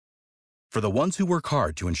For the ones who work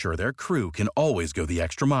hard to ensure their crew can always go the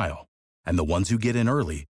extra mile, and the ones who get in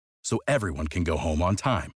early so everyone can go home on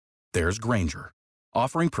time, there's Grainger,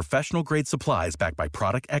 offering professional-grade supplies backed by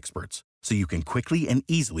product experts so you can quickly and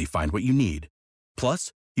easily find what you need.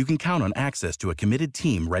 Plus, you can count on access to a committed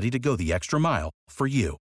team ready to go the extra mile for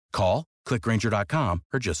you. Call, click Grainger.com,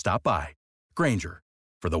 or just stop by. Grainger,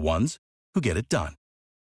 for the ones who get it done.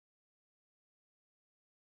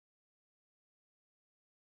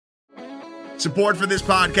 Support for this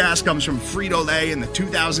podcast comes from Frito-Lay and the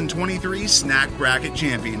 2023 Snack Bracket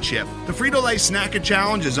Championship. The Frito-Lay Snack-A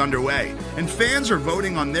Challenge is underway, and fans are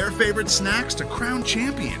voting on their favorite snacks to crown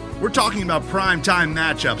champion. We're talking about prime-time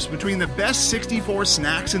matchups between the best 64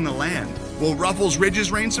 snacks in the land. Will Ruffles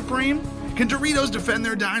Ridges reign supreme? Can Doritos defend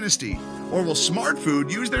their dynasty? Or will Smart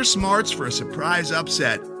Food use their smarts for a surprise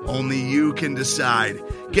upset? Only you can decide.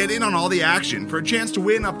 Get in on all the action for a chance to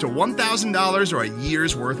win up to $1,000 or a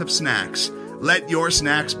year's worth of snacks. Let your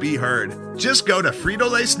snacks be heard. Just go to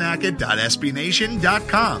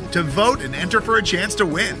fritolaysnacket.sbnation.com to vote and enter for a chance to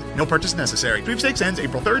win. No purchase necessary. Sweepstakes ends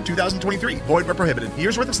April 3rd, 2023. Void where prohibited.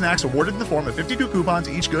 Year's worth of snacks awarded in the form of 52 coupons,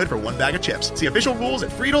 each good for one bag of chips. See official rules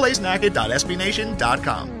at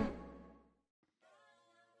fritolaysnacket.sbnation.com.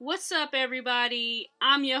 What's up, everybody?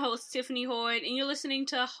 I'm your host, Tiffany Hoyd, and you're listening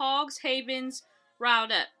to Hogs Haven's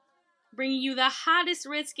Rile'd, bringing you the hottest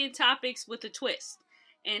Redskin topics with a twist.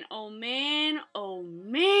 And oh man,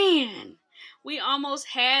 we almost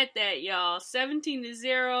had that, y'all.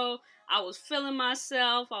 17-0. I was feeling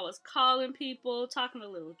myself. I was calling people, talking a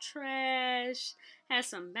little trash, had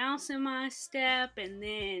some bounce in my step, and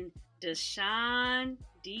then Deshaun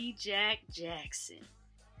D. Jack Jackson.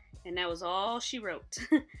 And that was all she wrote.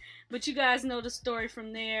 But you guys know the story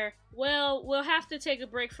from there. Well, we'll have to take a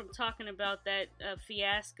break from talking about that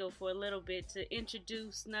fiasco for a little bit to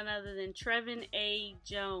introduce none other than Trevin A.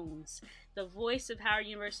 Jones, the voice of Howard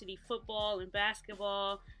University football and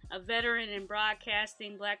basketball, a veteran in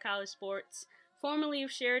broadcasting, black college sports, formerly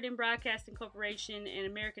of Sheridan Broadcasting Corporation and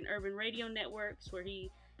American Urban Radio Networks, where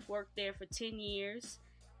he worked there for 10 years.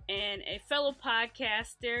 And a fellow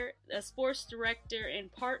podcaster, a sports director,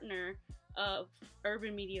 and partner of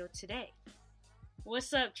Urban Media Today.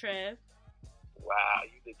 What's up, Trev? Wow,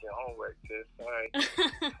 you did your homework, sis. All right.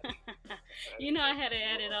 You know I had to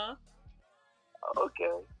add it all.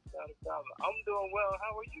 Okay, not a problem. I'm doing well.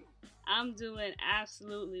 How are you? I'm doing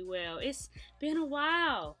absolutely well. It's been a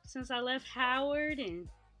while since I left Howard, and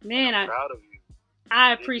man, I'm proud of you.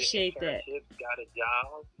 I appreciate that. Got a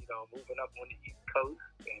job, moving up on the East Coast,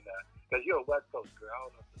 and because you're a West Coast girl, I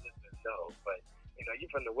don't know if the listeners know, but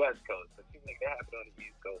you're from the West Coast, but you make that happen on the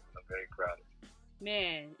East Coast, and I'm very proud of you.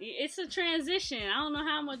 Man, it's a transition. I don't know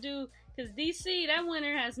how I'm gonna do, because DC, that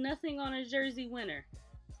winter has nothing on a Jersey winter,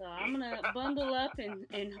 so I'm gonna bundle up and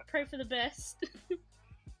pray for the best.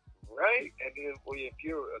 Right, and then if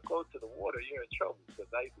you're close to the water, you're in trouble, because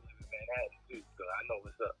I used to live in Manhattan too, so I know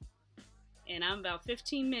what's up. And I'm about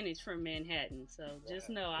 15 minutes from Manhattan, so just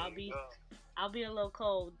know I'll be a little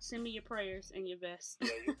cold. Send me your prayers and your best. Yeah,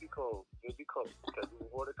 you'll be cold. Because the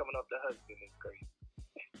water coming up the Hudson is crazy.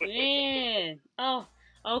 Man. Oh,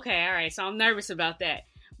 okay, all right. So I'm nervous about that.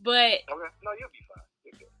 But okay. No, you'll be fine.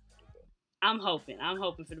 You're good. I'm hoping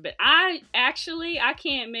for the best. I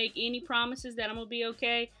can't make any promises that I'm going to be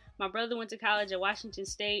okay. My brother went to college at Washington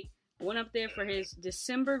State. I went up there for his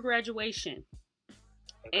December graduation.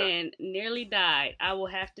 Okay. And nearly died. I will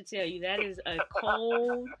have to tell you, that is a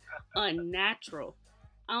cold, unnatural.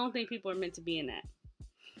 I don't think people are meant to be in that.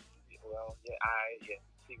 Well, yeah.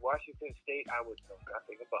 See, Washington State, I would know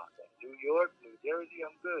nothing about that. New York, New Jersey,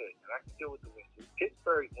 I'm good, and I can deal with the winters.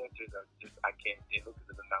 Pittsburgh winters are just, I can't deal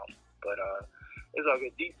because of the mountains. But it's all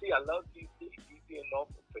good. DC, I love DC and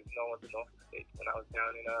Norfolk, because I went to Norfolk State when I was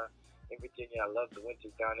down in Virginia. I love the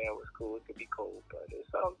winters down there. It was cool. It could be cold, but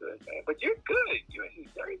it's all good, man. But you're good. You're in New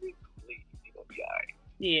Jersey. Please, you're going to be all right.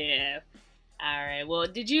 Yeah. All right. Well,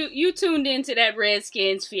 did you tuned into that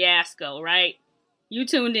Redskins fiasco, right? You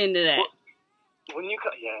tuned into that. Well, when you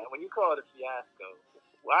call it a fiasco,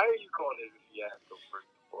 why are you calling it a fiasco first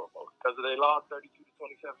and foremost? Because they lost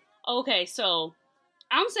 32-27? Okay, so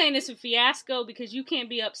I'm saying it's a fiasco because you can't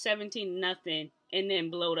be up 17-0 and then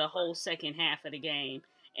blow the whole second half of the game.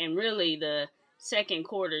 And really the second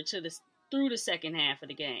quarter through the second half of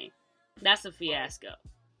the game. That's a fiasco.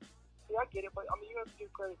 See, I get it, but you have to give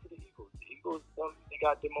credit to the Eagles. The Eagles, they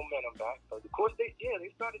got their momentum back. Of course, they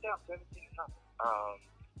started out 17-0.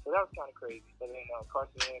 So that was kind of crazy. But then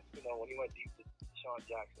Carson Wentz, when he went deep to Deshaun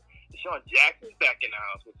Jackson's back in the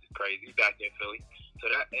house, which is crazy. He's back in Philly. So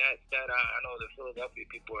that I know the Philadelphia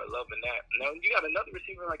people are loving that. Now you got another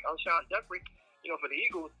receiver like Alshon Jeffrey. for the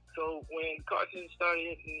Eagles. So when Carson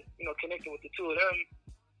started hitting, connecting with the two of them,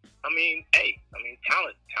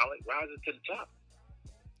 talent rises to the top.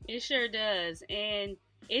 It sure does. And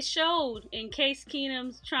it showed in Case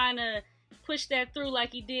Keenum's trying to push that through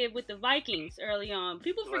like he did with the Vikings early on.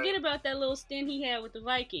 People forget about that little stint he had with the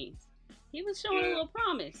Vikings. He was showing a little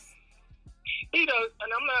promise. He does,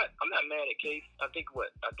 and I'm not mad at Case. I think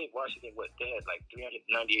Washington, they had like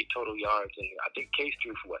 398 total yards, and I think Case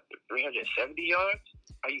threw for 370 yards.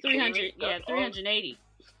 Are you 300? Yeah, 380.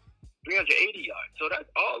 380 yards. So that's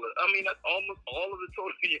that's almost all of the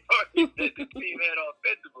total yards that the team had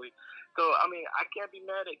offensively. So I can't be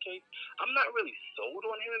mad at Case. I'm not really sold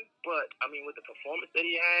on him, but with the performance that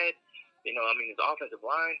he had. His offensive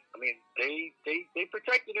line, they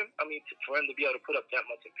protected him. For him to be able to put up that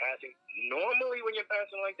much in passing, normally when you're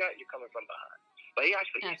passing like that, you're coming from behind. But he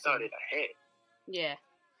actually started ahead. Yeah.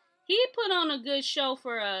 He put on a good show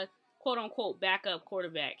for a quote-unquote backup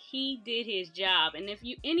quarterback. He did his job. And if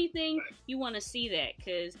you want to see that,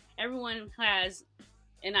 because everyone has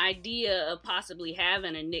an idea of possibly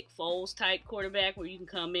having a Nick Foles type quarterback where you can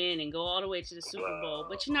come in and go all the way to the Super Bowl,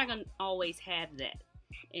 but you're not going to always have that.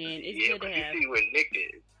 And it's good to have. You see where Nick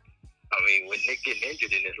is. When Nick getting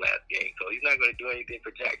injured in his last game, so he's not going to do anything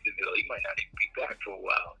for Jacksonville. He might not even be back for a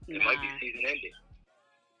while. It might be season ending.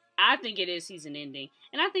 I think it is season ending.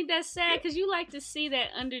 And I think that's sad because you like to see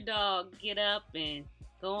that underdog get up and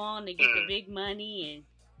go on to get the big money and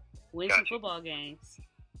win some football games.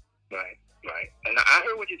 Right. And I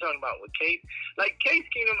heard what you're talking about with Case. Like Case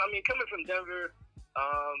Keenum, coming from Denver,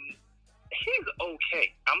 he's okay.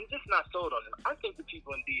 I'm just not sold on him. I think the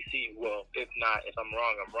people in D.C. will. If I'm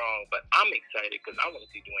wrong, I'm wrong. But I'm excited because I want to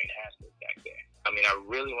see Dwayne Haskins back there. I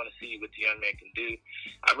really want to see what the young man can do.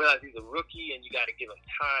 I realize he's a rookie, and you got to give him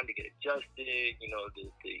time to get adjusted.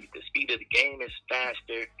 The speed of the game is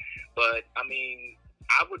faster. But,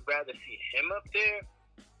 I would rather see him up there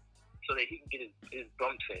so that he can get his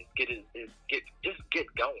bumps in, get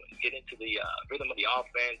going, get into the rhythm of the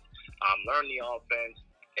offense, learn the offense,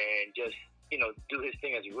 and just, do his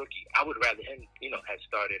thing as a rookie. I would rather him, have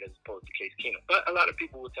started as opposed to Case Keenum. But a lot of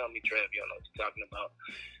people will tell me, Trev, you don't know what you're talking about.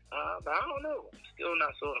 But I don't know. I'm still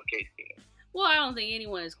not sold on Case Keenum. Well, I don't think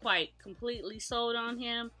anyone is quite completely sold on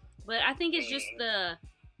him. But I think it's just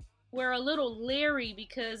we're a little leery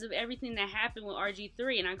because of everything that happened with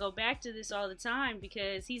RG3. And I go back to this all the time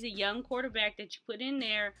because he's a young quarterback that you put in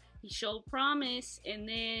there. He showed promise, and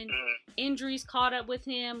then injuries caught up with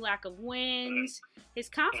him, lack of wins. His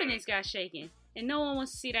confidence got shaken. And no one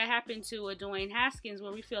wants to see that happen to a Dwayne Haskins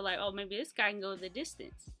where we feel like, oh, maybe this guy can go the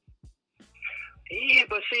distance. Yeah,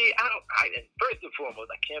 but see, first and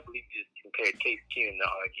foremost, I can't believe you just compared Case Keenum to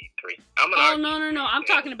RG3. No. I'm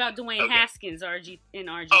talking about Dwayne Haskins and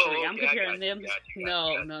RG3. Okay, I'm comparing them.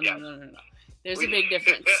 No. There's a big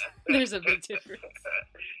difference.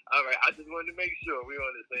 All right, I just wanted to make sure we were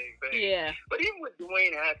on the same page. Yeah. But even with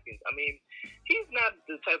Dwayne Haskins, he's not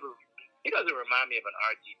the type of. He doesn't remind me of an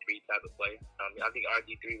RG3 type of player. I think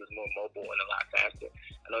RG3 was more mobile and a lot faster.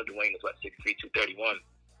 I know Dwayne is 6'3", 231,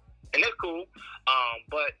 and that's cool.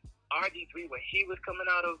 But RG3 when he was coming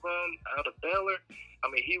out of Baylor,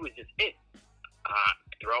 he was just it.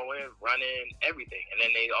 Throwing, running, everything. And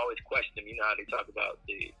then they always question him. You know how they talk about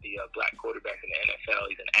the black quarterbacks in the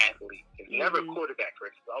NFL. He's an athlete. He's never a quarterback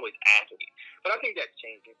first. He's always athlete. But I think that's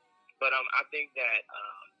changing. But I think that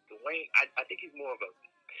Dwayne, I think he's more of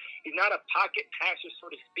he's not a pocket passer, so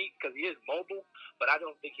to speak, because he is mobile. But I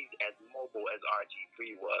don't think he's as mobile as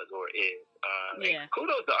RG3 was or is.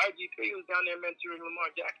 Kudos to RG3 who's down there mentoring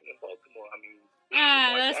Lamar Jackson in Baltimore.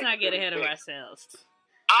 Let's not get ahead of ourselves.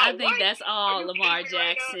 I think that's all Lamar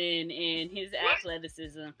Jackson and his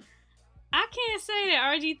athleticism. I can't say that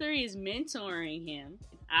RG3 is mentoring him.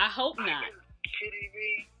 I hope not. Are you kidding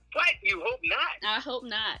me? What? You hope not? I hope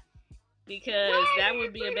not. Because that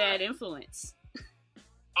would be a bad influence.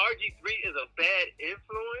 RG3 is a bad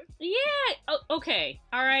influence? Yeah. Okay.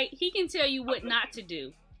 All right. He can tell you what not to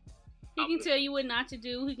do. He can tell you what not to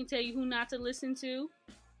do. He can tell you who not to listen to.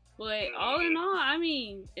 But all in all,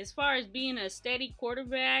 as far as being a steady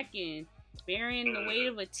quarterback and bearing the weight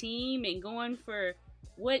of a team and going for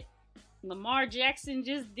what Lamar Jackson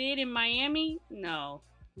just did in Miami, no.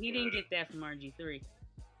 He didn't get that from RG3.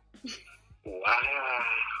 Wow.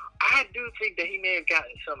 I do think that he may have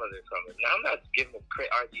gotten some of it from it. Now, I'm not giving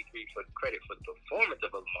RG3 for credit for the performance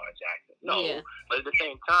of Lamar Jackson. No. Yeah. But at the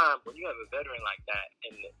same time, when you have a veteran like that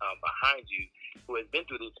behind you who has been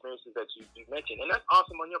through the experiences that you mentioned, and that's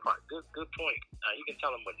awesome on your part. Good point. You can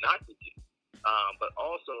tell him what not to do. But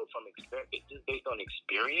also from experience, just based on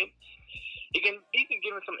experience, he can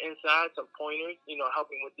give him some insight, some pointers,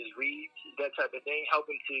 help him with his reads, that type of thing, help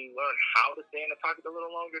him to learn how to stay in the pocket a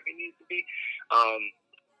little longer if he needs to be.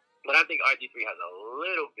 But I think RG3 has a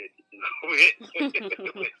little bit to do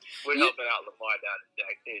with helping out Lamar down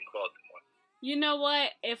in Baltimore. You know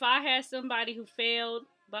what? If I had somebody who failed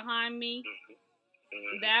behind me,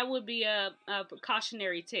 that would be a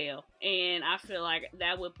cautionary tale, and I feel like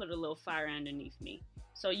that would put a little fire underneath me.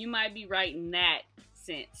 So you might be right in that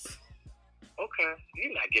sense. Okay,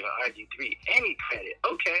 you're not giving RG3 any credit.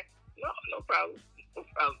 Okay, no problem. No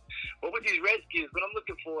problem. But with these Redskins, what I'm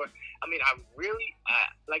looking for, I mean,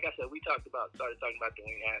 like I said, we started talking about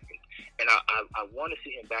Dwayne Haskins, and I want to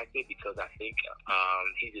see him back there because I think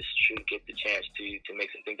he just should get the chance to make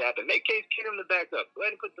some things happen. Make Case Keenum the backup. Go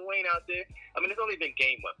ahead and put Dwayne out there. I mean, it's only been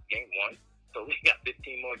game one, so we got 15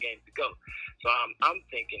 more games to go. So I'm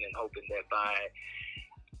thinking and hoping that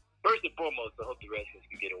first and foremost, I hope the Redskins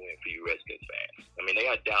can get a win for you Redskins fans. I mean, they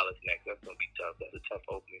got Dallas next. That's going to be tough. That's a tough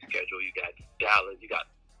opening schedule. You got Dallas. You got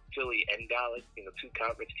Philly and Dallas, two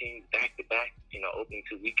conference teams back-to-back, opening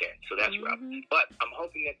 2 weekends. So that's rough. But I'm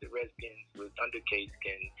hoping that the Redskins, with under Case,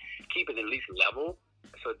 can keep it at least level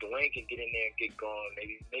so Dwayne can get in there and get going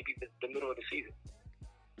maybe the middle of the season.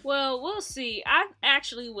 Well, we'll see. I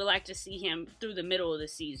actually would like to see him through the middle of the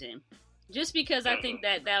season. Just because I think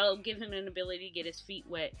that'll give him an ability to get his feet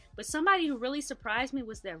wet. But somebody who really surprised me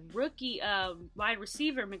was that rookie wide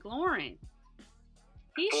receiver, McLaurin.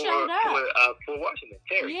 He showed up. For Washington,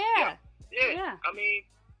 Terry. Yeah. I mean,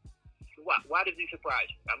 why does he surprise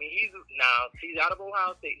you? I mean, he's out of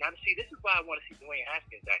Ohio State. Now, see, this is why I want to see Dwayne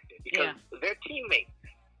Haskins back there. Because they're teammates.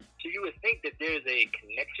 So you would think that there's a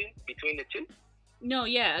connection between the two? No,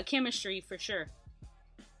 yeah, a chemistry for sure.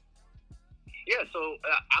 Yeah, so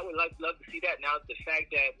I would love to see that. Now, the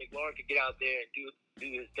fact that McLaurin could get out there and do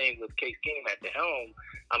his thing with Case Keenum at the helm,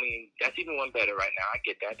 I mean, that's even one better right now. I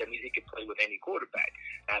get that. That means he can play with any quarterback.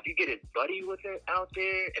 Now, if you get his buddy with it out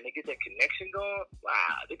there and they get that connection going,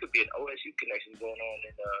 wow, there could be an OSU connection going on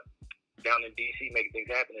down in D.C., making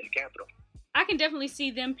things happen in the Capitol. I can definitely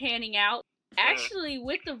see them panning out. Actually,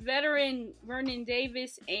 with the veteran Vernon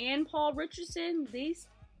Davis and Paul Richardson,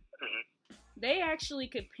 they actually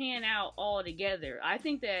could pan out all together. I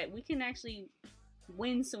think that we can actually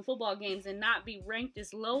win some football games and not be ranked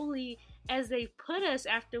as lowly as they put us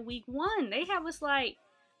after week 1. They have us like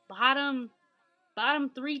bottom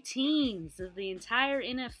 3 teams of the entire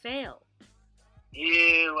NFL.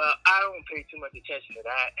 Yeah, well, I don't pay too much attention to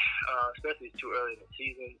that, especially it's too early in the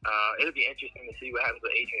season. It'll be interesting to see what happens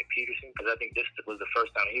with Adrian Peterson, because I think this was the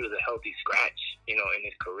first time he was a healthy scratch, in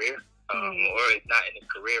his career, or if not in his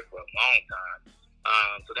career for a long time.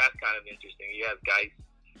 So that's kind of interesting. You have Geis,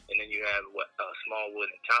 and then you have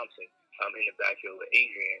Smallwood and Thompson in the backfield with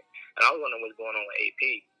Adrian. And I was wondering what's going on with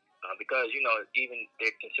AP. Because, even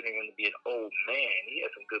they're considering him to be an old man, he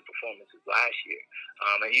had some good performances last year.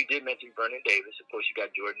 And you did mention Vernon Davis. Of course, you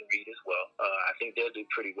got Jordan Reed as well. I think they'll do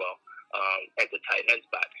pretty well at the tight end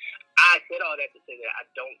spot. I said all that to say that I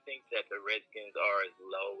don't think that the Redskins are as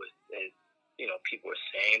low as people are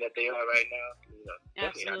saying that they are right now.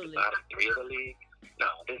 Definitely not the bottom 3 of the league. No,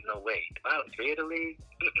 there's no way. The bottom 3 of the league?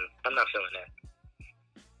 I'm not feeling that.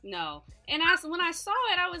 No. And when I saw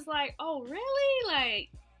it, I was like, oh, really?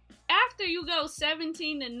 Like, after you go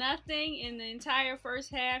 17-0 in the entire first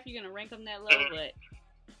half, you're going to rank them that low. But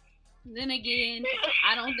then again,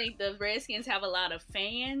 I don't think the Redskins have a lot of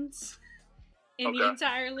fans in the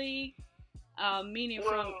entire league. Meaning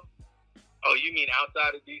from... Oh, you mean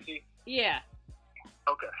outside of D.C.? Yeah.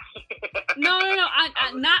 Okay. No.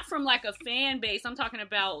 I not from like a fan base. I'm talking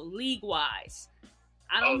about league-wise.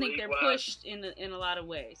 I don't think they're pushed in a lot of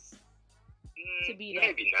ways to be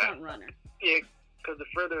that front runner. Yeah. Because the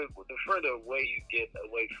further away you get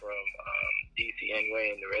away from DC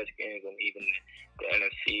anyway, and the Redskins, and even the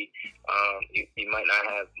NFC, you might not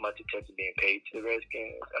have much attention being paid to the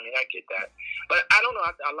Redskins. I mean, I get that, but I don't know.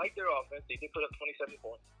 I like their offense. They did put up 27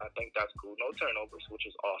 points. I think that's cool. No turnovers, which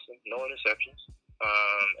is awesome. No interceptions.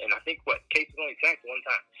 And I think Case was only sacked 1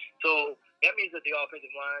 time. So that means that the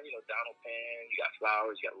offensive line, Donald Penn, you got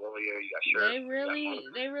Flowers, you got Lawyer, you got Scherf.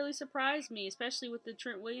 They really surprised me, especially with the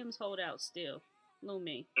Trent Williams holdout still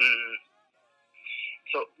looming.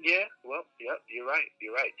 So you're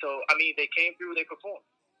right. So I mean, they came through, they performed.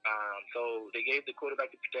 So they gave the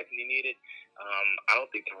quarterback the protection he needed. I don't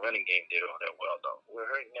think the running game did all that well though. We're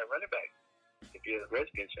hurting that running back if you're a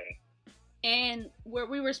Redskins fan. And where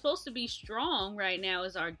we were supposed to be strong right now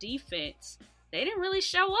is our defense. They didn't really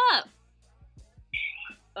show up.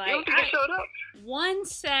 Like, you don't think they showed up? 1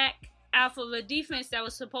 sack off of a defense that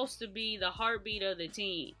was supposed to be the heartbeat of the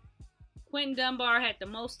team. Quentin Dunbar had the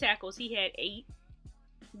most tackles. He had 8.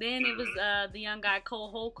 Then it was the young guy Cole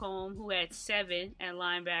Holcomb who had 7 at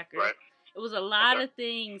linebacker. Right. It was a lot of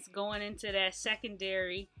things going into that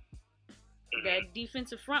secondary. That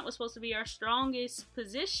defensive front was supposed to be our strongest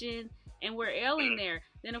position, and we're ailing there.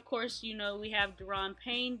 Then, of course, we have Deron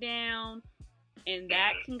Payne down, and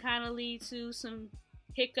that can kind of lead to some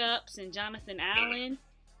hiccups, and Jonathan Allen.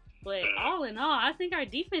 But all in all, I think our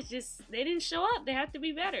defense they didn't show up. They have to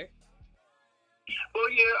be better. Well,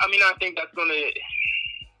 yeah, I mean, I think that's going to...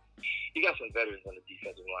 You got some veterans on the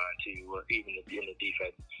defensive line, too, or even in the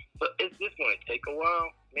defense. But is this going to take a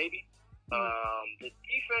while, maybe? The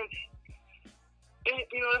defense,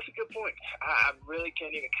 that's a good point. I really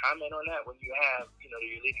can't even comment on that when you have, your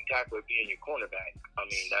leading tackler being your cornerback. I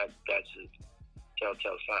mean, that's a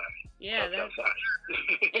telltale sign. Yeah.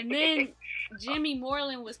 And then Jimmy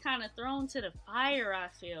Moreland was kind of thrown to the fire, I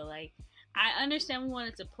feel like. I understand we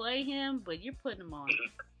wanted to play him, but you're putting him on.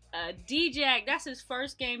 D-Jack, that's his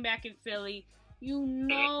first game back in Philly.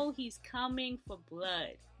 He's coming for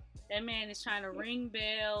blood. That man is trying to ring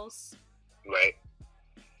bells. Right.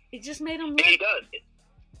 It just made him look... And he does.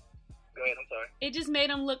 Go ahead, I'm sorry. It just made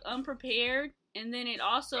him look unprepared. And then it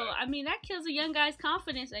also... Right. I mean, that kills a young guy's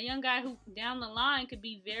confidence. A young guy who, down the line, could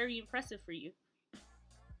be very impressive for you.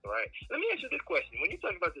 Right. Let me ask you this question. When you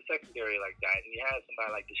talk about the secondary like that, and you have somebody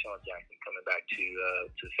like Deshaun Jackson coming back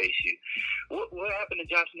to face you, what happened to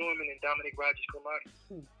Josh Norman and Dominic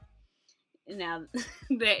Rodgers-Cromartie? Now,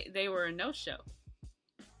 they were a no-show.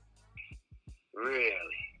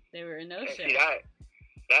 Really? They were a no-show. See,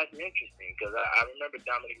 that's interesting, because I remember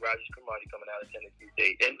Dominic Rodgers-Cromartie coming out of Tennessee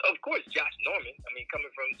State. And, of course, Josh Norman, coming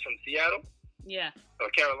from Seattle. Yeah. Or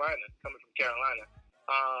Carolina, coming from Carolina.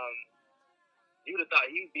 You would have thought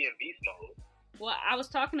he would be in beast mode. Well, I was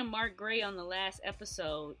talking to Mark Gray on the last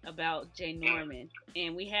episode about Jay Norman,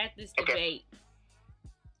 and we had this debate.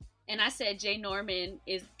 And I said Jay Norman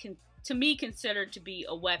is, to me, considered to be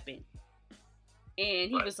a weapon. And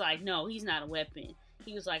he was like, no, he's not a weapon.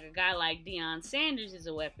 He was like, a guy like Deion Sanders is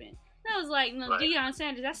a weapon. And I was like, no, right. Deion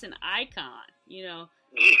Sanders, that's an icon,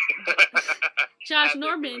 Josh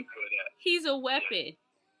Norman, he's a weapon.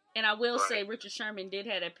 And I will say Richard Sherman did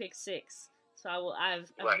have a pick 6. So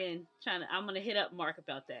I've been I'm going to hit up Mark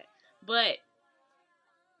about that. But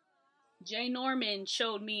Jay Norman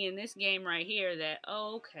showed me in this game right here that,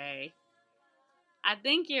 okay, I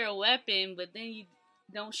think you're a weapon, but then you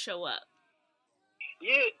don't show up.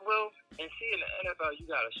 Yeah, well, and see, in the NFL, you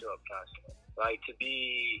got to show up constantly. Like,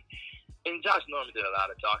 and Josh Norman did a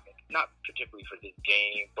lot of talking, not particularly for this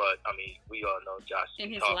game, but, we all know Josh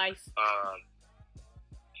in his talk. life.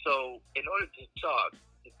 So, in order to talk,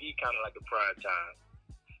 to be kind of like a prime time,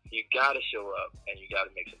 you got to show up and you got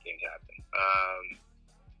to make some things happen.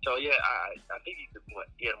 So, yeah, I think he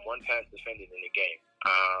had 1 pass defended in the game.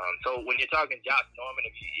 So, when you're talking Josh Norman,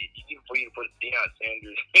 even for you to put Deion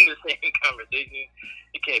Sanders in the same conversation,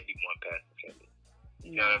 it can't be 1 pass defended.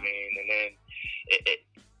 You know what I mean? And then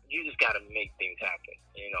you just got to make things happen.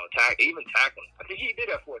 Even tackling. I think he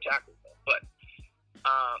did have 4 tackles, though. But,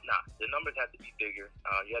 the numbers have to be bigger.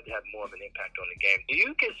 You have to have more of an impact on the game. Do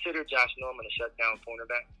you consider Josh Norman a shutdown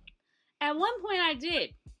cornerback? At one point, I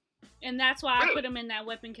did. And that's why I put him in that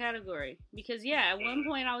weapon category. Because, at one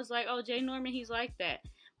point, I was like, oh, Jay Norman, he's like that.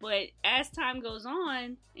 But as time goes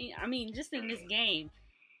on, just in this game,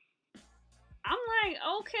 I'm like,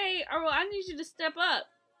 okay, Earl, I need you to step up.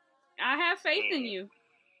 I have faith in you.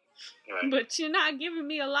 Right. But you're not giving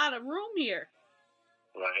me a lot of room here.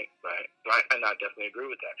 Right. And I definitely agree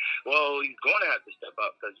with that. Well, he's going to have to step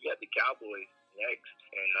up because you got the Cowboys next.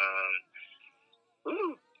 And,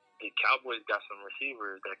 the Cowboys got some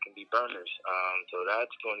receivers that can be burners. So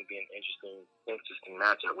that's going to be an interesting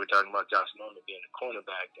matchup. We're talking about Josh Norman being a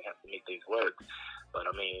cornerback to have to make things work. But,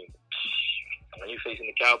 when you're facing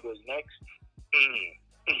the Cowboys next,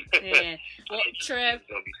 Yeah. Well, Trev,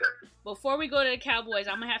 before we go to the Cowboys,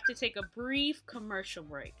 I'm going to have to take a brief commercial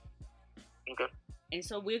break. Okay. And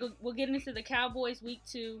so we'll get into the Cowboys week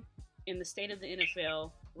 2 in the state of the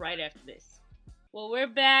NFL right after this. Well, we're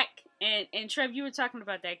back. And Trev, you were talking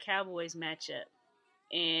about that Cowboys matchup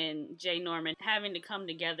and Jay Norman having to come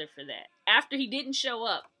together for that. After he didn't show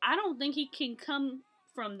up, I don't think he can come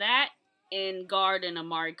from that and guard an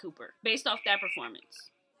Amari Cooper based off that performance.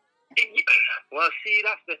 Well, see,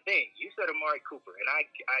 that's the thing. You said Amari Cooper, and I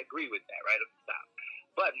agree with that right at the top.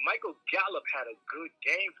 But Michael Gallup had a good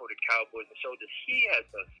game for the Cowboys and showed that he has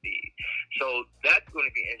some speed. So that's going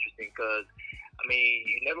to be interesting because,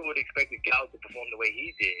 you never would have expected Gallup to perform the way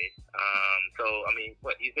he did.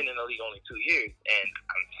 He's been in the league only 2 years, and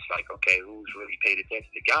I'm just like, okay, who's really paid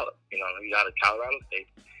attention to Gallup? He's out of Colorado State.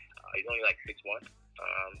 He's only like 6'1",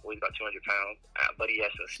 weighs about 200 pounds, but he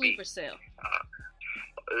has some speed. Sleeper cell.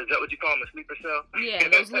 Is that what you call him, a sleeper cell? Yeah,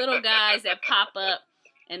 those little guys that pop up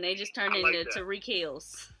and they just turn into Tyreek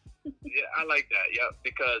Hills. Yeah, I like that. Yeah,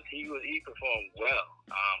 because he performed well.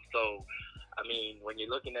 So, I mean, when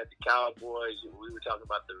you're looking at the Cowboys, we were talking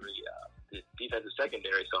about the defensive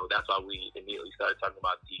secondary, so that's why we immediately started talking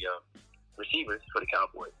about the receivers for the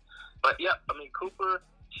Cowboys. But yeah, I mean, Cooper,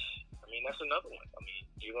 I mean, that's another one. I mean,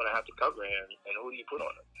 you're going to have to cover him, and who do you put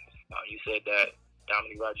on him? You said that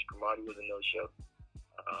Dominique Rodgers-Cromartie was a no-show.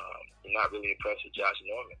 You're not really impressed with Josh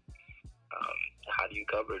Norman. How do you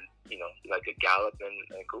cover, like a Gallup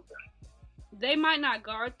and Cooper? They might not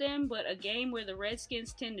guard them, but a game where the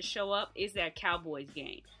Redskins tend to show up is that Cowboys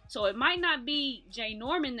game. So it might not be Jay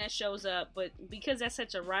Norman that shows up, but because that's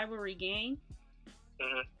such a rivalry game,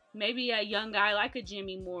 maybe a young guy like a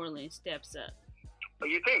Jimmy Moreland steps up. Oh,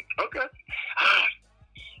 you think? Okay.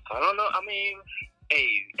 I don't know. I mean, hey,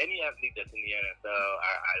 any athlete that's in the NFL,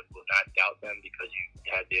 I will not doubt them because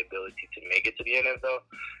you have the ability to make it to the NFL.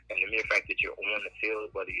 And the mere fact that you're on the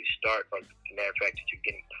field, whether you start or the mere fact that you're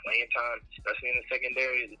getting playing time, especially in the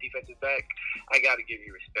secondary as a defensive back, I got to give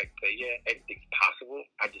you respect. But yeah, anything's possible.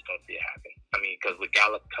 I just don't see it happen. I mean, because with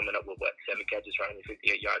Gallup coming up with, 7 catches for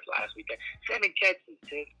 158 yards last weekend? 7 catches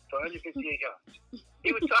for 158 yards.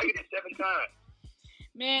 He was targeted 7 times.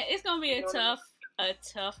 Man, it's going to be a tough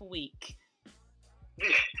week.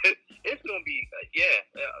 It's going to be,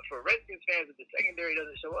 for Redskins fans, if the secondary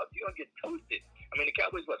doesn't show up, you're going to get toasted. I mean, the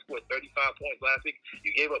Cowboys, scored 35 points last week.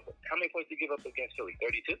 You gave up, how many points did you give up against Philly?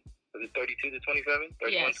 32? Was it 32 to 27?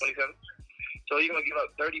 31, yes. 27? So you're going to give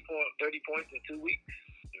up 30 points in 2 weeks?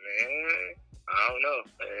 Man, I don't know.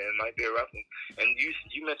 It might be a rough one. And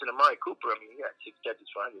you mentioned Amari Cooper. I mean, he had 6 catches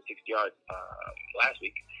for 160 yards last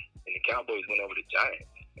week. And the Cowboys went over the Giants.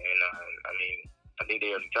 And, I mean, I think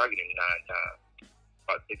they only targeted him 9 times.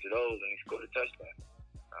 About 6 of those, and he scored a touchdown.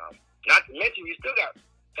 Not to mention, you still got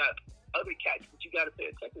other cats that you got to pay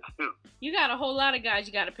attention to. You got a whole lot of guys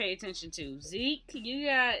you got to pay attention to. Zeke,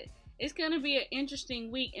 it's going to be an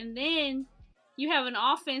interesting week. And then you have an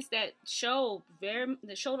offense that showed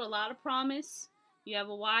a lot of promise. You have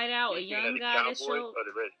a wideout, a young guy that showed. Or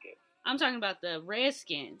the Redskins? I'm talking about the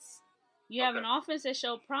Redskins. You have an offense that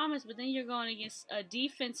showed promise, but then you're going against a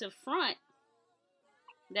defensive front.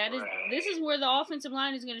 This is where the offensive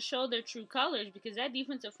line is going to show their true colors, because that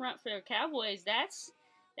defensive front for the Cowboys, that's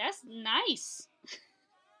nice.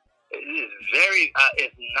 It is very,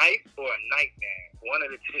 it's nice or a nightmare. One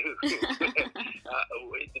of the two.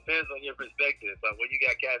 It depends on your perspective. But when you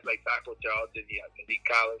got guys like Taco Charlton, you got Malik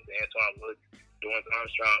Collins, Antoine Woods, Dorrance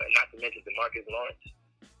Armstrong, and not to mention DeMarcus Lawrence.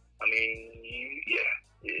 I mean,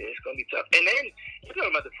 it's going to be tough. And then, you're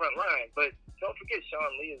talking about the front line, but don't forget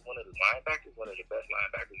Sean Lee is one of the linebackers, one of the best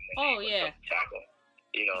linebackers in the game. Oh, yeah. Tackle.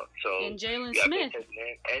 So. And Jalen Smith.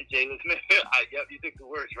 And Jalen Smith. You took the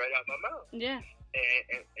words right out of my mouth. Yeah.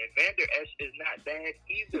 And Vander Esch is not bad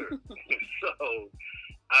either. So,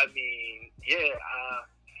 I mean,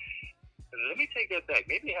 let me take that back.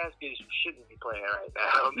 Maybe Haskins shouldn't be playing right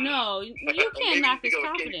now. No, you can't knock his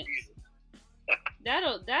confidence.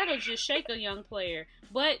 That'll just shake a young player.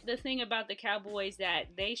 But the thing about the Cowboys that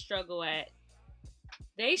they struggle at,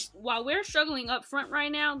 while we're struggling up front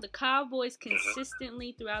right now, the Cowboys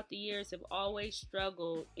consistently throughout the years have always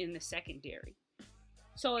struggled in the secondary.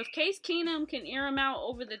 So if Case Keenum can air them out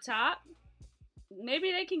over the top,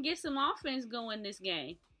 maybe they can get some offense going this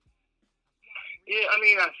game. Yeah, I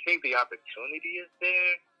mean, I think the opportunity is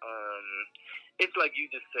there. It's like you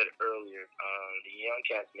just said earlier, the young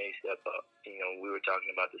cats may step up. We were talking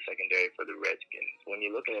about the secondary for the Redskins. When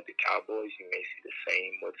you're looking at the Cowboys, you may see the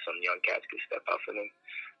same, with some young cats could step up for them.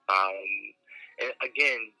 And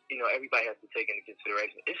again, everybody has to take into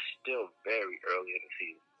consideration, it's still very early in the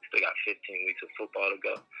season. We still got 15 weeks of football to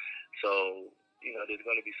go. So, there's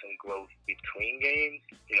going to be some growth between games,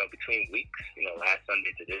 between weeks, last Sunday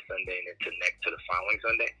to this Sunday and then to the following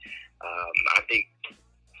Sunday. I think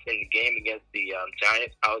in the game against the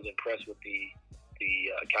Giants, I was impressed with the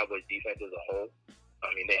Cowboys defense as a whole. I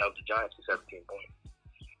mean, they held the Giants to 17 points.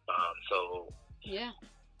 Yeah.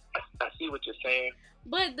 I see what you're saying.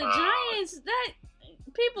 But the Giants,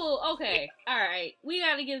 all right, we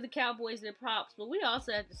got to give the Cowboys their props, but we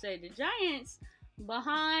also have to say the Giants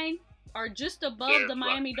behind or just above the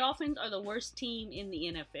Miami Dolphins are the worst team in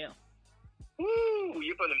the NFL. Ooh,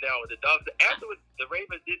 you put them down with the Dolphins. After what the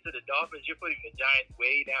Ravens did to the Dolphins, you're putting the Giants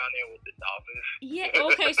way down there with the Dolphins. Yeah,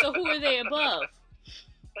 okay, so who are they above?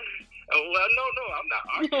 Well, no, I'm not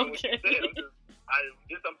arguing what you said.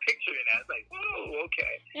 I'm picturing that. It's like, whoa,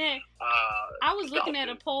 okay. Yeah. I was looking at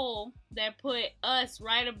a poll that put us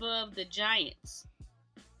right above the Giants.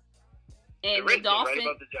 And the the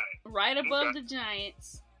Dolphins right above the the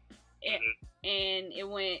Giants. Giants. And it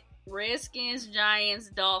went Redskins, Giants,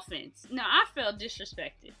 Dolphins. No, I felt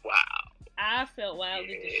disrespected. Wow. I felt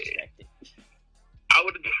wildly disrespected. I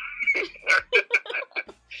would have.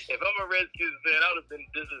 If I'm a Redskins fan, I would have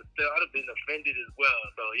been offended as well.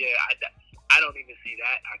 So yeah, I don't even see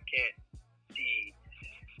that. I can't see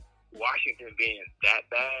Washington being that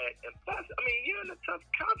bad. And plus, I mean, you're in a tough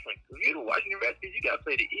conference. If you're the Washington Redskins, you got to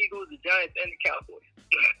play the Eagles, the Giants, and the Cowboys.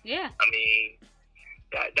 Yeah. I mean,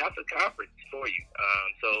 that's a conference for you.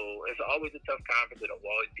 So it's always a tough conference. It'll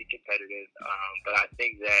always be competitive. But I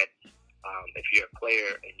think that if you're a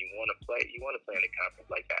player and you want to play in a conference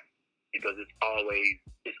like that because it's always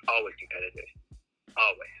competitive.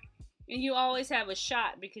 Always. And you always have a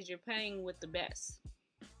shot because you're playing with the best,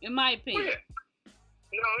 in my opinion. Yeah.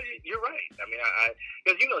 No, you're right. I mean,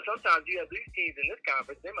 because sometimes you have these teams in this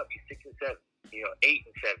conference. They might be 6 and 7, 8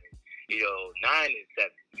 and 7, 9 and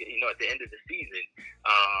 7. At the end of the season,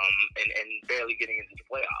 and barely getting into the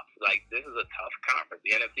playoffs. Like this is a tough conference.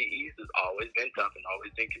 The NFC East has always been tough and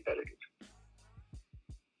always been competitive.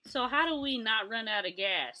 So how do we not run out of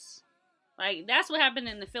gas? Like that's what happened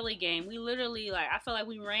in the Philly game. We literally I feel like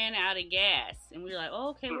we ran out of gas, and we were like, "Oh,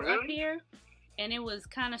 okay, we're up here," and it was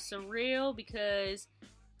kind of surreal because.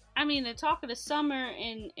 I mean, the talk of the summer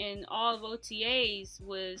in all of OTAs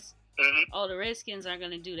was, the Redskins aren't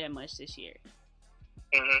going to do that much this year.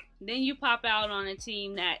 Mm-hmm. Then you pop out on a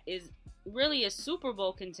team that is really a Super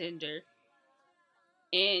Bowl contender,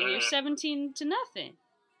 and you're 17-0,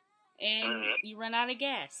 and you run out of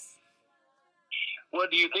gas. Well,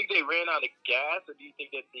 do you think they ran out of gas, or do you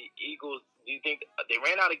think that the Eagles? Do you think they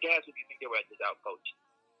ran out of gas, or do you think they were just outcoached?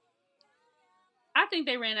 I think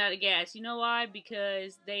they ran out of gas. You know why?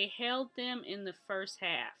 Because they held them in the first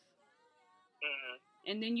half.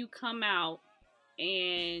 Mm-hmm. And then you come out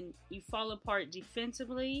and you fall apart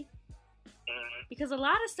defensively. Mm-hmm. Because a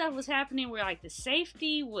lot of stuff was happening where, the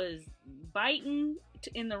safety was biting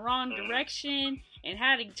in the wrong direction and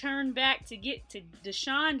had to turn back to get to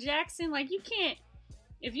Deshaun Jackson. You can't.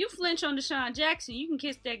 If you flinch on Deshaun Jackson, you can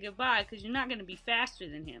kiss that goodbye because you're not going to be faster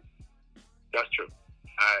than him. That's true.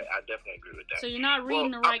 I definitely agree with that. So you're not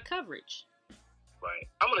reading the right coverage. Right.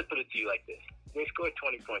 I'm going to put it to you like this. They scored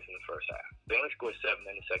 20 points in the first half. They only scored 7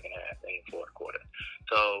 in the second half and the fourth quarter.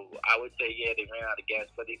 So I would say, yeah, they ran out of gas,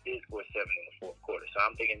 but they did score 7 in the fourth quarter. So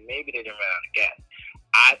I'm thinking maybe they didn't run out of gas.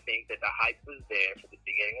 I think that the hype was there for the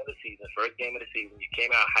beginning of the season, first game of the season. You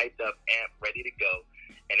came out hyped up, amped, ready to go,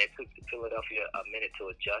 and it took Philadelphia a minute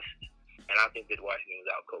to adjust. And I think that Washington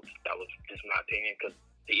was outcoached. That was just my opinion because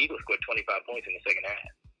the Eagles scored 25 points in the second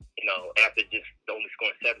half, after just only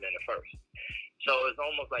scoring 7 in the first. So it's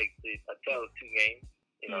almost like a tale of two games,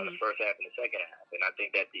 in the first half and the second half. And I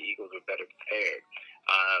think that the Eagles were better prepared.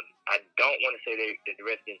 I don't want to say that the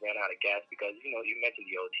Redskins ran out of gas because, you mentioned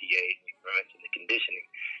the OTA, you mentioned the conditioning.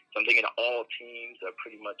 So I'm thinking all teams are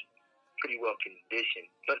pretty well conditioned.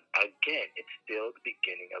 But again, it's still the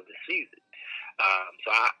beginning of the season.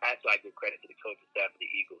 So that's why I give credit to the coaching staff of the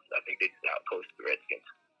Eagles. I think they just outcoached the Redskins.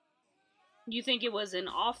 You think it was an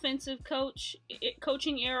offensive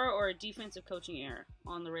coaching error or a defensive coaching error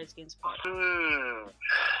on the Redskins' part?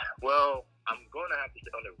 Well, I'm going to have to say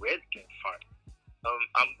on the Redskins' part,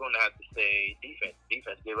 I'm going to have to say defense.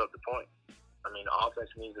 Defense gave up the point. I mean, the offense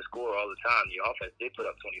needs to score all the time. The offense did put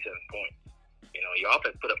up 27 points. Your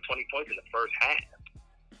offense put up 20 points in the first half.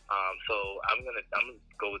 So I'm gonna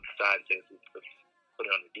go with the side and say put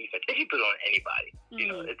it on the defense. They can put it on anybody.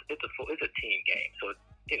 It's a team game. So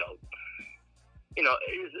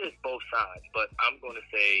it's both sides. But I'm going to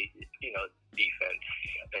say defense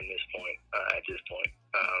at this point.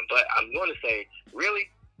 But I'm going to say really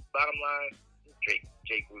bottom line,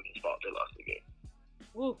 Jake Gruden's fault they lost the game.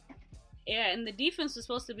 Woo. Yeah, and the defense was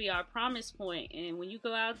supposed to be our promise point. And when you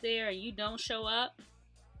go out there and you don't show up,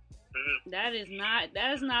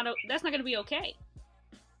 that's not going to be okay.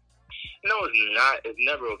 No, it's not. It's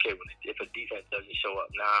never okay if a defense doesn't show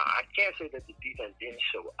up. Now, I can't say that the defense didn't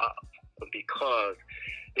show up because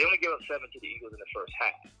they only gave up 7 to the Eagles in the first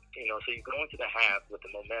half. So you go into the half with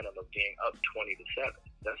the momentum of being up 20-7.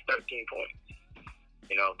 That's 13 points.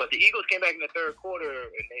 But the Eagles came back in the third quarter,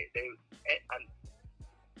 and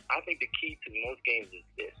I think the key to most games is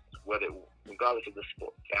this, regardless of the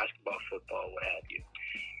sport, basketball, football, what have you.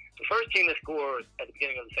 The first team that scores at the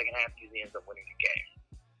beginning of the second half usually ends up winning the game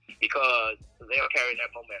because they are carrying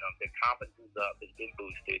that momentum. Their confidence is up. It's been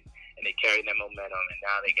boosted, and they carry that momentum, and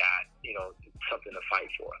now they got, something to fight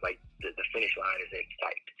for. Like, the finish line is in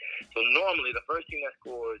sight. So normally the first team that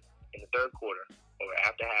scores in the third quarter or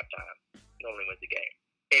after halftime normally wins the game.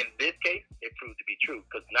 In this case, it proved to be true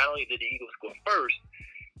because not only did the Eagles score first,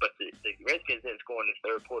 but the Redskins didn't score in the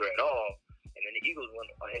third quarter at all, and then the Eagles went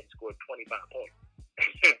ahead and scored 25 points.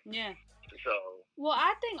 Yeah. So. Well,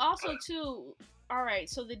 I think also too. All right,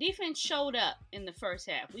 so the defense showed up in the first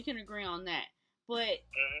half. We can agree on that, but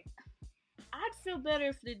I'd feel better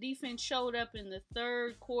if the defense showed up in the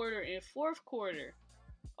third quarter and fourth quarter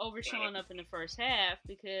over showing up in the first half,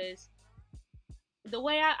 because the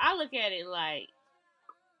way I look at it, like,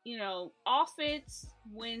 you know, offense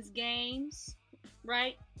wins games,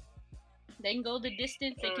 right? They can go the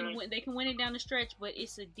distance. They can win it down the stretch, but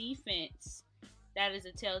it's a defense that is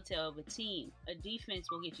a telltale of a team. A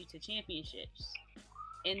defense will get you to championships,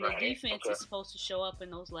 and the defense is supposed to show up in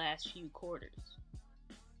those last few quarters.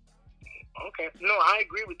 Okay, no, I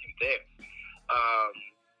agree with you there. I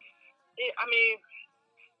mean,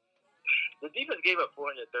 the defense gave up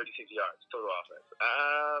 436 yards total offense.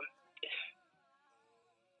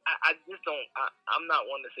 I just don't. I'm not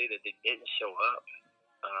one to say that they didn't show up,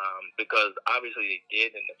 because obviously they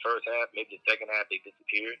did in the first half. Maybe the second half they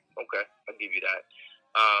disappeared. Okay, I'll give you that.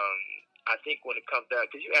 I think when it comes down,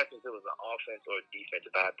 because you asked me if it was an offense or a defense,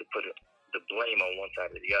 if I had to put the blame on one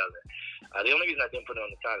side or the other. The only reason I didn't put it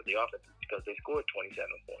on the side of the offense is because they scored 27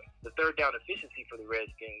 points. The third down efficiency for the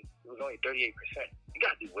Redskins was only 38%. You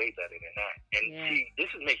got to do way better than that. And see, this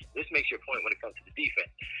makes your point when it comes to the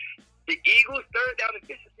defense. The Eagles' third down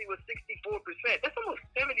efficiency was 64%. That's almost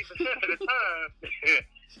 70% of the time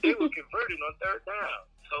they were converting on third down.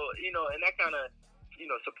 So, you know, and that kind of, you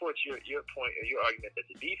know, supports your point or your argument that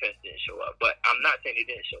the defense didn't show up. But I'm not saying they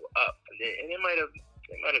didn't show up. And they might have,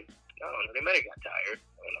 I don't know, they might have got tired.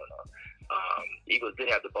 I don't know. Eagles did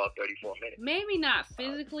have the ball 34 minutes. Maybe not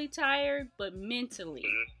physically tired, but mentally.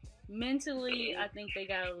 Mentally, I think they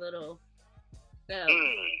got a little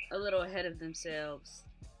ahead of themselves.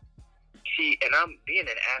 See, and I'm being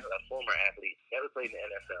a former athlete, never played in the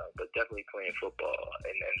NFL, but definitely playing football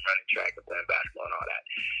and then running track and playing basketball and all that.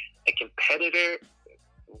 A competitor,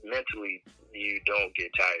 mentally, you don't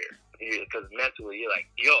get tired. Because mentally, you're like,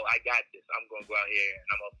 yo, I got this. I'm going to go out here and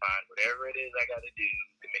I'm going to find whatever it is I got to do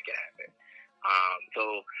to make it happen.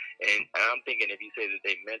 And I'm thinking if you say that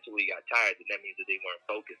they mentally got tired, then that means that they weren't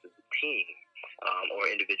focused as a team, or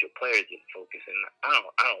individual players didn't focus. And I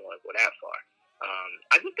don't want to go that far.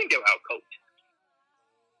 I just think they were out-coached.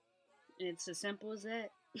 It's as simple as that.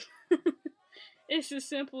 It's as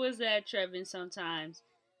simple as that, Trevin, sometimes.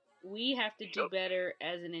 We have to do better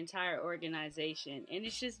as an entire organization. And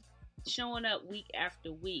it's just showing up week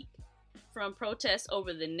after week. From protests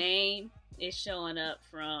over the name, it's showing up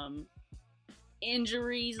from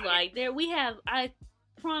injuries. Like, I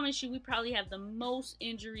promise you, we probably have the most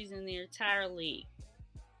injuries in the entire league.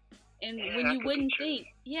 And when you wouldn't think,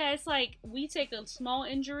 it's like we take a small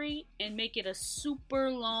injury and make it a super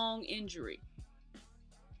long injury.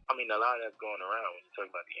 I mean, a lot of that's going around when you talk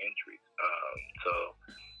about the injuries.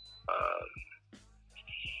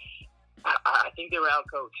 I think they were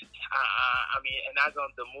out-coached. I mean, and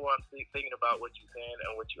the more I'm thinking about what you're saying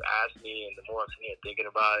and what you asked me, and the more I'm sitting here thinking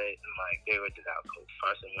about it, and like, they were just out-coached.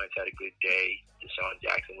 Carson Wentz had a good day. Deshaun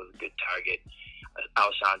Jackson was a good target.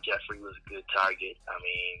 Alshon Jeffrey was a good target. I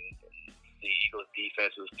mean, the Eagles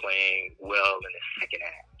defense was playing well in the second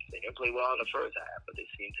half. They didn't play well in the first half, but they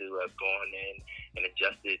seemed to have gone in and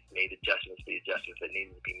made adjustments that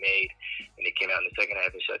needed to be made, and they came out in the second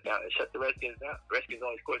half and shut the Redskins down. The Redskins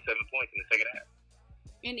only scored 7 points in the second half.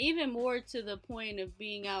 And even more to the point of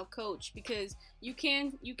being out coached, because you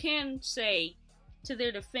can say, to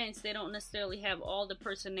their defense, they don't necessarily have all the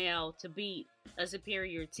personnel to beat a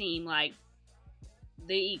superior team like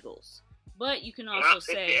the Eagles. But you can also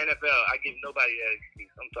say, it's the NFL. I give nobody that excuse.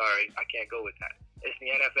 I'm sorry, I can't go with that. It's the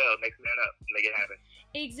NFL. Next man up, make it happen.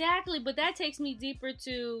 Exactly, but that takes me deeper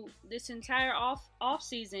to this entire off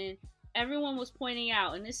season. Everyone was pointing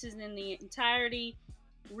out, and this is in the entirety,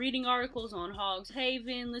 reading articles on Hogs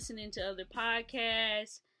Haven, listening to other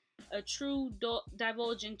podcasts, a true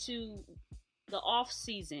divulge into the off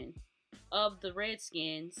season of the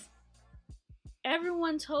Redskins.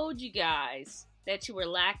 Everyone told you guys that you were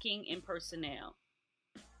lacking in personnel.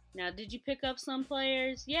 Now, did you pick up some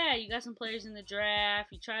players? Yeah, you got some players in the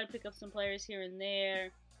draft. You tried to pick up some players here and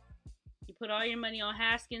there. You put all your money on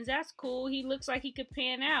Haskins. That's cool. He looks like he could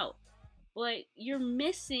pan out. But you're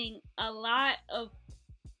missing in a lot of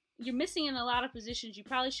positions you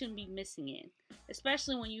probably shouldn't be missing in,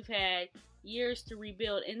 especially when you've had years to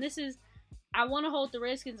rebuild. And I want to hold the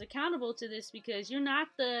Redskins accountable to this, because you're not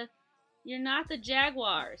the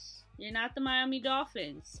Jaguars. You're not the Miami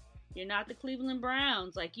Dolphins. You're not the Cleveland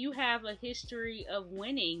Browns. Like, you have a history of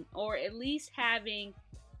winning, or at least having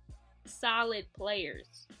solid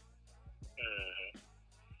players. Mm-hmm.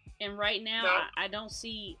 And right now, No. I don't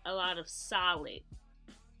see a lot of solid.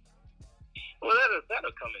 Well,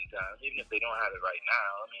 that'll come in time, even if they don't have it right now.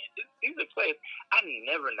 I mean, these are players. I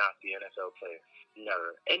never knock the NFL players,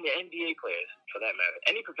 never, and the NBA players for that matter.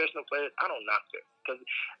 Any professional players, I don't knock them because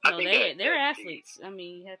I think they're athletes. I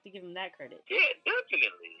mean, you have to give them that credit. Yeah,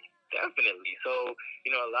 definitely. So,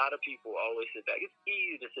 you know, a lot of people always sit back. It's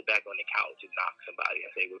easy to sit back on the couch and knock somebody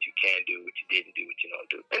and say what you can do, what you didn't do, what you don't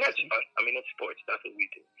do. And that's fun. I mean, it's sports. That's what we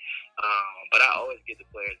do. But I always give the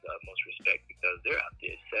players the utmost respect because they're out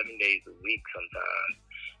there 7 days a week sometimes.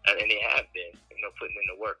 And they have been, you know, putting in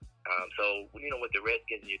the work. So, you know, with the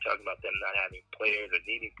Redskins, you're talking about them not having players or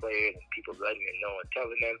needing players and people letting them know and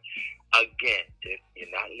telling them, again, if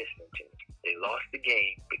you're not listening to me, they lost the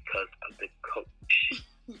game because of the coach.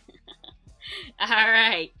 All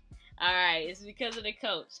right. It's because of the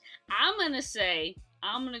coach. I'm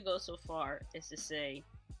gonna go so far as to say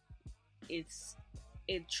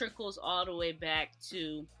it trickles all the way back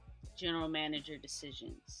to general manager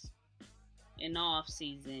decisions in the off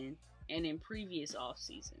season and in previous off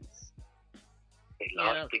seasons. They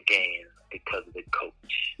lost the game because of the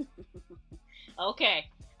coach. Okay.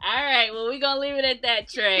 All right. Well, we're gonna leave it at that,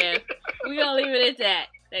 Trev. We're gonna leave it at that.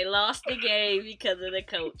 They lost the game because of the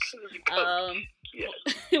coach.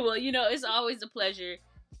 Yes. Well, you know, it's always a pleasure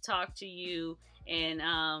to talk to you and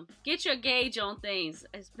get your gauge on things.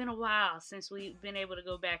 It's been a while since we've been able to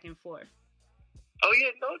go back and forth. Oh,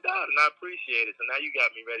 yeah, no doubt, and I appreciate it. So now you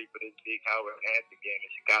got me ready for this big Howard Hanson game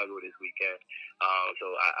in Chicago this weekend. So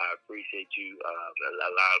I appreciate you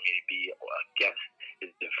allowing me to be a guest.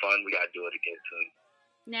 It's been fun. We got to do it again soon.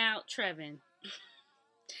 Now, Trevin,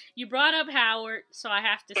 you brought up Howard, so I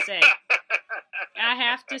have to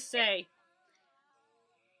say,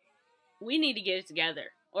 we need to get it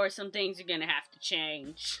together, or some things are going to have to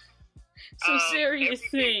change. Some serious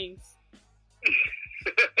things.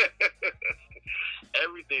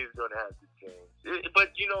 Everything's going to have to change.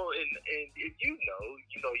 But, you know, and you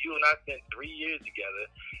know, you and I spent 3 years together,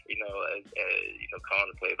 you know, as you know, calling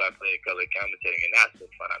the play-by-play, color commentating, and that's been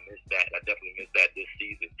fun. I missed that. I definitely missed that this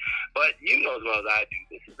season. But you know as well as I do,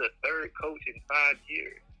 this is the third coach in 5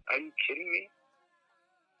 years. Are you kidding me?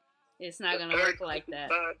 It's not going to work like that.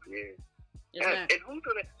 5 years. And who's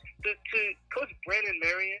going to Coach Brandon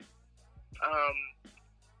Marion?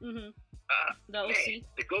 The OC.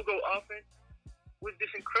 The go-go offense was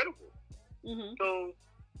just incredible. Mm-hmm. So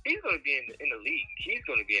he's going to be in the league. He's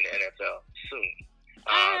going to be in the NFL soon.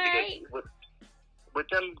 Because with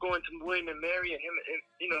them going to William and Mary and him, and,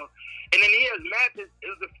 you know, and then he has Mathis. It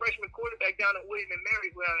was a freshman quarterback down at William and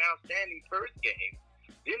Mary who had an outstanding first game.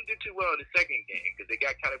 Didn't do too well in the second game because they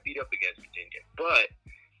got kind of beat up against Virginia, but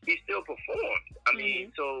he still performed. I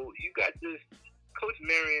mean, so you got this Coach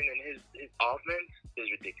Marion and his offense is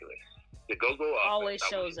ridiculous. The go-go offense always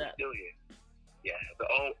shows up. Still here. Yeah,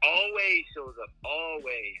 always shows up.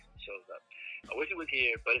 Always shows up. I wish it was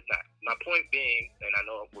here, but it's not. My point being, and I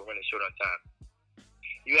know we're running short on time,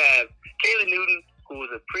 you have Caleb Newton, who is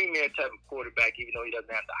a premier type of quarterback, even though he doesn't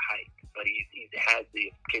have the height, but he has the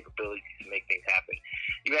capabilities to make things happen.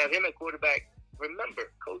 You have him at quarterback. Remember,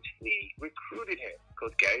 Coach Flea recruited him,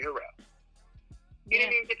 Coach Gary Harrell. He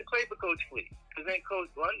didn't even get to play for Coach Flea, because then Coach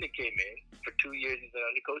London came in. For 2 years, he's been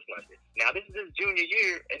under Coach London. Now, this is his junior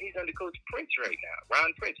year, and he's under Coach Prince right now, Ron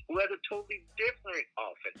Prince, who has a totally different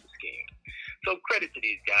offensive scheme. So credit to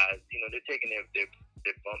these guys. You know, they're taking their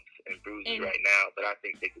bumps and bruises right now, but I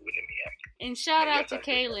think they could win in the action. And shout out to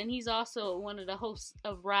Kalen. He's also one of the hosts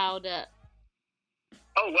of Rile'd Up.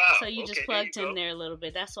 Oh, wow. So you just plugged him there a little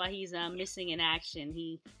bit. That's why he's missing in action.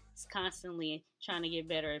 He's constantly trying to get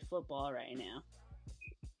better at football right now.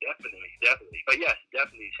 Definitely. But yes,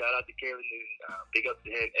 definitely. Shout out to Caleb Newton. Big up to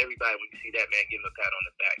him. Everybody, when you see that man, give him a pat on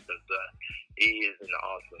the back because he is an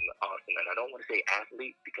awesome, and I don't want to say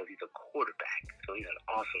athlete because he's a quarterback. So he's an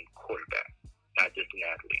awesome quarterback, not just an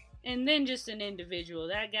athlete. And then just an individual.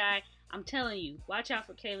 That guy, I'm telling you, watch out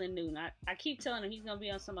for Caleb Newton. I keep telling him he's going to be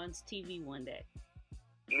on someone's TV one day.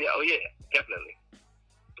 Yeah, oh yeah, definitely.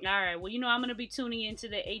 All right. Well, you know, I'm going to be tuning into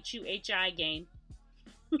the HUHI game.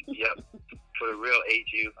 Yep. For the real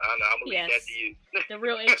HU. I'm going to leave that to you. The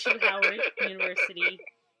real HU Howard University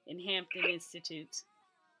in Hampton Institute.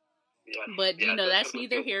 Yes, but, you know, that's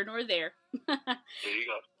neither here nor there. There you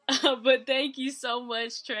go. But thank you so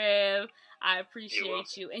much, Trev. I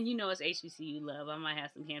appreciate you. And you know it's HBCU love. I might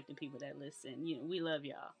have some Hampton people that listen. You know, we love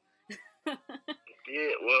y'all.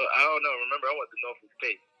 Yeah, well, I don't know. Remember, I went to Norfolk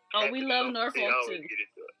State. Oh, we love Norfolk, too. Get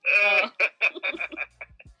into it.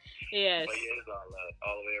 Yes. But yeah, it's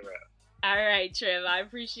all the way around. All right, Trev. I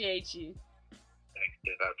appreciate you. Thanks,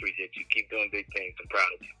 Tiff. I appreciate you. Keep doing big things. I'm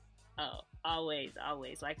proud of you. Oh,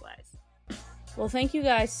 always. Likewise. Well, thank you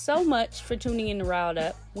guys so much for tuning in to Rile'd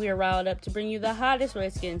Up. We are riled up to bring you the hottest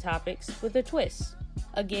Redskin topics with a twist.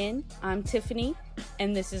 Again, I'm Tiffany,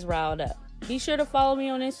 and this is Rile'd Up. Be sure to follow me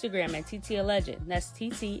on Instagram at TTALegend. That's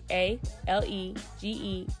TTALEGEND.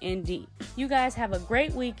 You guys have a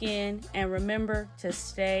great weekend, and remember to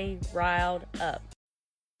stay riled up.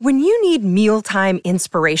 When you need mealtime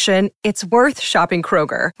inspiration, it's worth shopping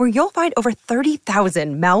Kroger, where you'll find over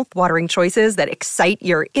 30,000 mouth-watering choices that excite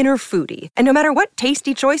your inner foodie. And no matter what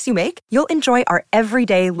tasty choice you make, you'll enjoy our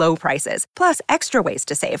everyday low prices, plus extra ways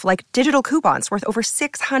to save, like digital coupons worth over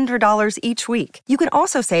 $600 each week. You can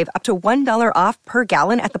also save up to $1 off per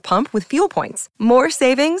gallon at the pump with fuel points. More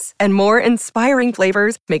savings and more inspiring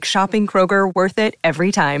flavors make shopping Kroger worth it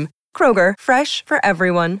every time. Kroger, fresh for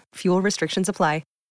everyone. Fuel restrictions apply.